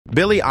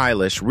Billie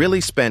Eilish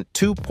really spent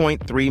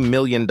 $2.3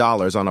 million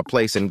on a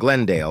place in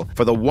Glendale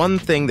for the one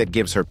thing that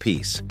gives her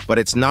peace, but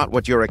it's not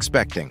what you're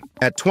expecting.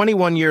 At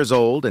 21 years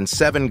old and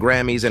 7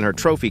 Grammys in her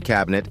trophy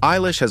cabinet,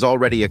 Eilish has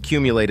already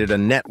accumulated a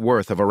net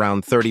worth of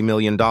around $30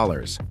 million.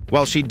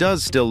 While she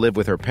does still live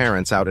with her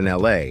parents out in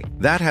LA,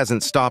 that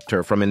hasn't stopped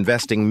her from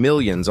investing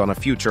millions on a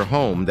future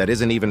home that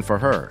isn't even for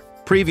her.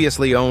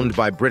 Previously owned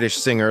by British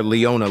singer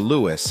Leona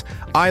Lewis,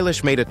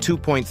 Eilish made a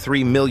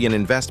 $2.3 million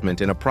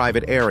investment in a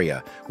private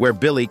area where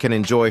Billie can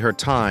enjoy her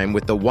time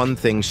with the one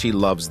thing she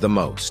loves the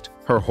most,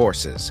 her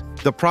horses.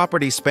 The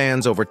property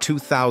spans over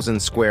 2,000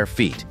 square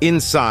feet.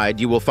 Inside,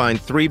 you will find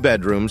 3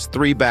 bedrooms,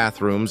 3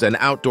 bathrooms, an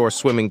outdoor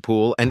swimming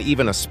pool, and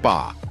even a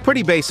spa.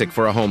 Pretty basic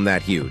for a home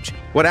that huge.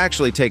 What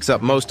actually takes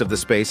up most of the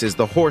space is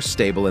the horse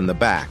stable in the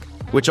back,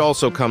 which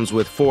also comes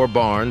with 4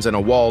 barns and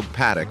a walled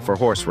paddock for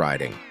horse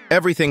riding.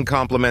 Everything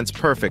complements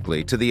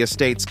perfectly to the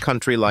estate's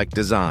country-like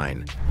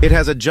design. It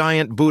has a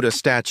giant Buddha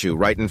statue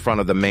right in front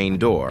of the main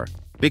door.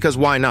 Because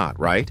why not,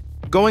 right?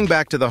 Going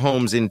back to the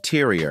home's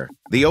interior,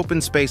 the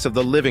open space of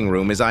the living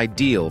room is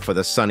ideal for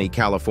the sunny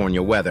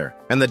California weather,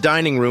 and the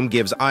dining room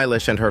gives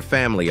Eilish and her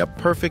family a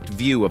perfect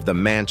view of the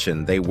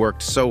mansion they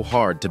worked so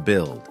hard to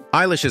build.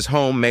 Eilish's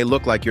home may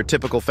look like your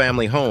typical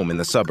family home in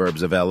the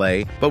suburbs of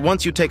LA, but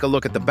once you take a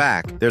look at the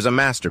back, there's a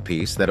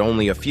masterpiece that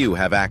only a few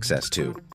have access to.